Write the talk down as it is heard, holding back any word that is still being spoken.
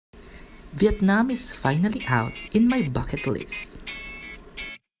Vietnam is finally out in my bucket list.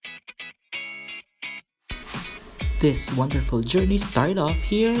 This wonderful journey started off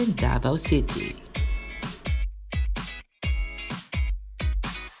here in Davao City.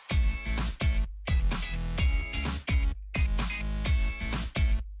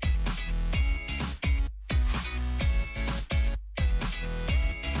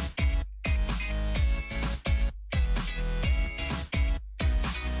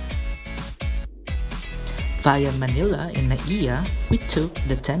 Via Manila and Naiya, we took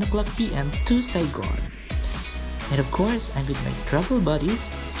the 10 o'clock p.m. to Saigon. And of course, I'm with my travel buddies,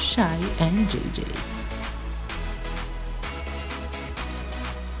 Shai and JJ.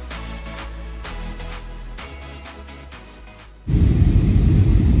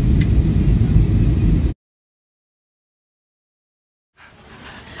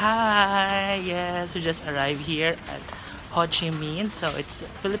 Hi! Yes, we just arrived here at Ho Chi Minh. So it's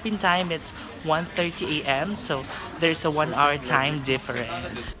Philippine time, it's 1:30 a.m. So there's a 1 hour time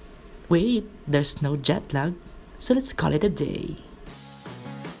difference. Wait, there's no jet lag, so let's call it a day.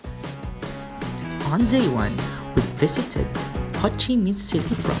 On day 1, we visited Ho Chi Minh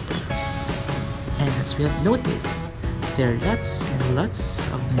City proper. And as we have noticed, there are lots and lots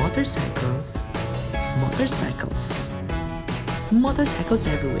of motorcycles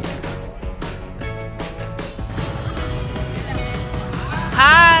everywhere.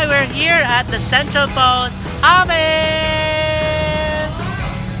 Hi, we're here at the Central Post. Amen!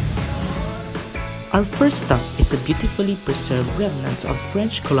 Our first stop is a beautifully preserved remnant of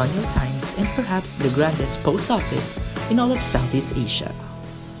French colonial times and perhaps the grandest post office in all of Southeast Asia.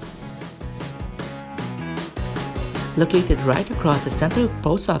 Located right across the Central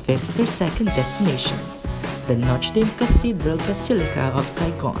Post Office is our second destination, the Notre Cathedral Basilica of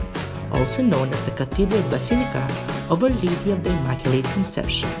Saigon, also known as the Cathedral Basilica of Our Lady of the Immaculate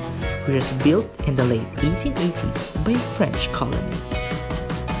Conception, which was built in the late 1880s by French colonists.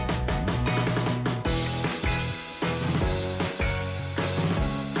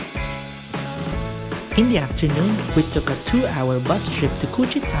 In the afternoon, we took a 2-hour bus trip to Cu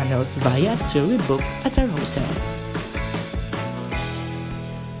Chi Tunnels via a tour we booked at our hotel.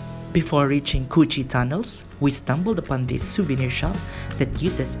 Before reaching Cu Chi Tunnels, we stumbled upon this souvenir shop that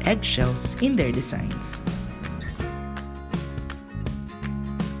uses eggshells in their designs.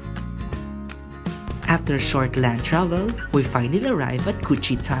 After a short land travel, we finally arrived at Cu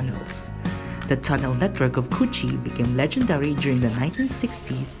Chi Tunnels. The tunnel network of Cu Chi became legendary during the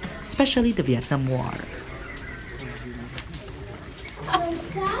 1960s, especially the Vietnam War.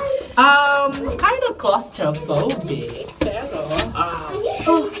 Kind of claustrophobic, pero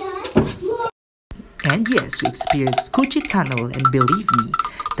And yes, we experienced Cu Chi Tunnel, and believe me,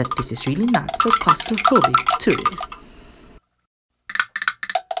 that this is really not for claustrophobic tourists.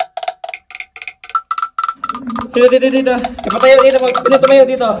 Dito. Kapatayo dito. Tumayo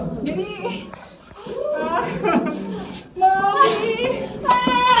dito. Mommy!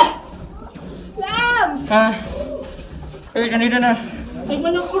 Lambs! Nandito na. Ay,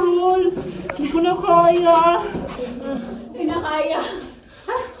 malakrol! Hindi ko na kaya! Hindi na kaya.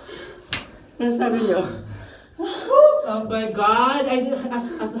 Ano sabi niyo? Oh my God!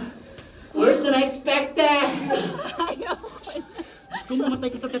 Worse than I expected! Ayoko na. Diyos ko,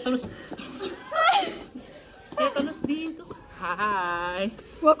 mamatay ka sa tetanus. Tetanus dito. Hi!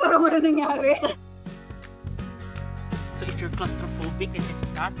 Parang wala nangyari. So if you're claustrophobic, this is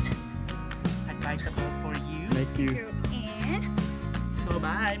not advisable for you. Thank you. And So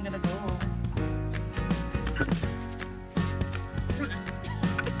bye, I'm gonna go.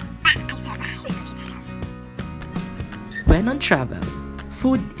 When on travel,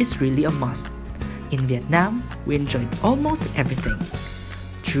 food is really a must. In Vietnam, we enjoyed almost everything.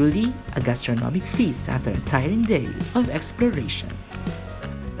 Truly a gastronomic feast after a tiring day of exploration.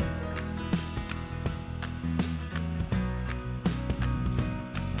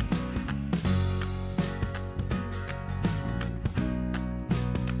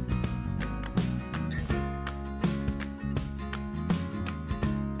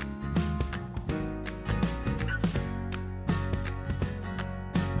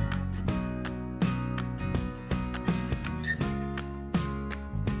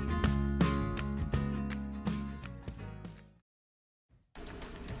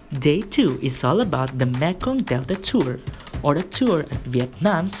 Day 2 is all about the Mekong Delta Tour, or a tour at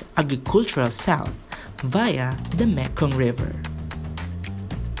Vietnam's agricultural south via the Mekong River.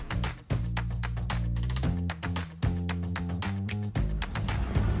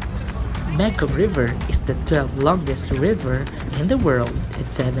 Mekong River is the 12th longest river in the world and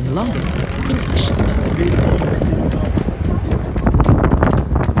 7th longest in Asia.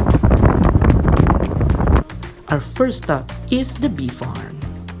 Our first stop is the bee farm.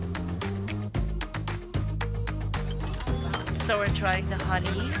 So we're trying the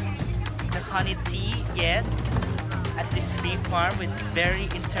honey tea, yes, at this bee farm with very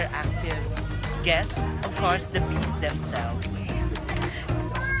interactive guests, of course, the bees themselves.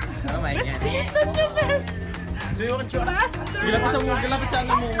 Oh my God. This is such a mess. Gilapit sa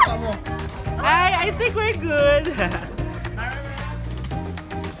ano mo, mukha mo. I think we're good.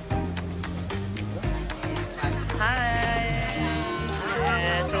 Hi.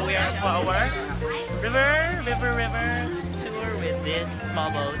 So we are for our river tour with this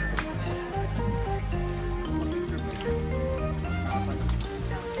small boat.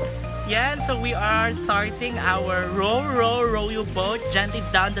 Yeah, so we are starting our row you boat gently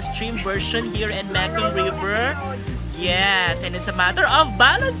down the stream version here in Mekong River. Yes, and it's a matter of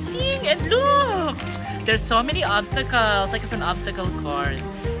balancing, and look! There's so many obstacles, like it's an obstacle course.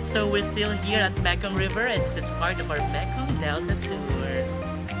 So we're still here at Mekong River, and this is part of our Mekong Delta tour.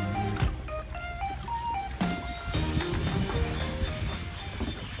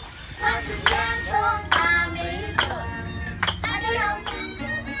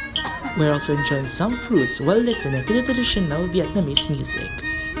 We're also enjoying some fruits while listening to the traditional Vietnamese music.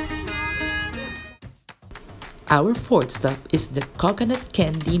 Our fourth stop is the coconut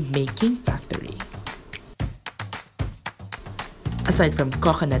candy making factory. Aside from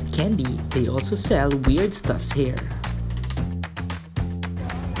coconut candy, they also sell weird stuffs here.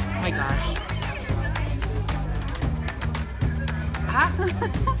 Oh my gosh.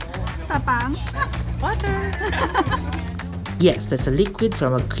 Tapang. Water! Yes, that's a liquid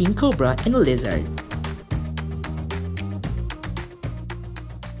from a king cobra and a lizard.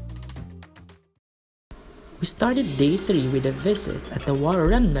 We started day 3 with a visit at the War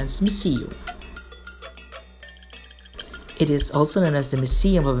Remnants Museum. It is also known as the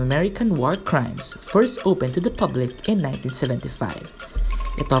Museum of American War Crimes, first opened to the public in 1975.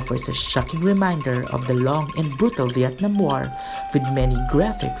 It offers a shocking reminder of the long and brutal Vietnam War with many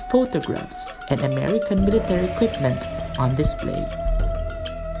graphic photographs and American military equipment on display.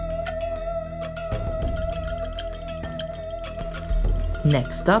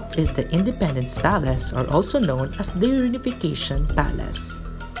 Next up is the Independence Palace, or also known as the Reunification Palace.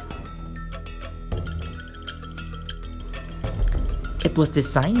 It was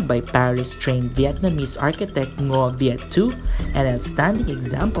designed by Paris-trained Vietnamese architect Ngo Viet Thu, an outstanding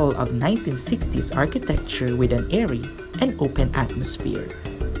example of 1960s architecture with an airy and open atmosphere.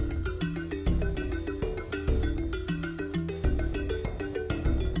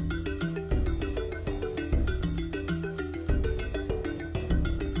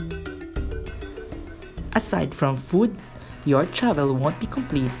 Aside from food, your travel won't be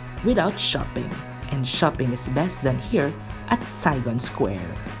complete without shopping, and shopping is best done here at Saigon Square.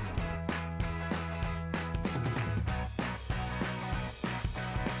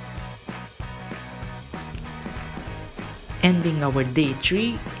 Ending our day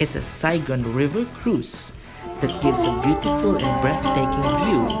 3 is a Saigon River cruise that gives a beautiful and breathtaking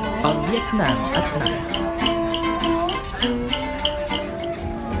view of Vietnam at night.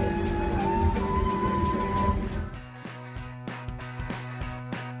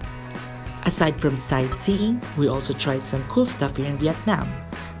 Aside from sightseeing, we also tried some cool stuff here in Vietnam,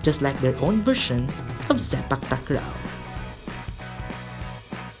 just like their own version of sepak takraw.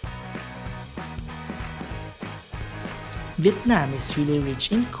 Vietnam is really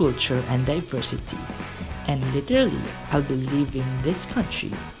rich in culture and diversity, and literally, I'll be leaving this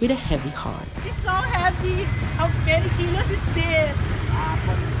country with a heavy heart. It's so heavy! How many kilos is this?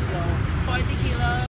 40 kilos.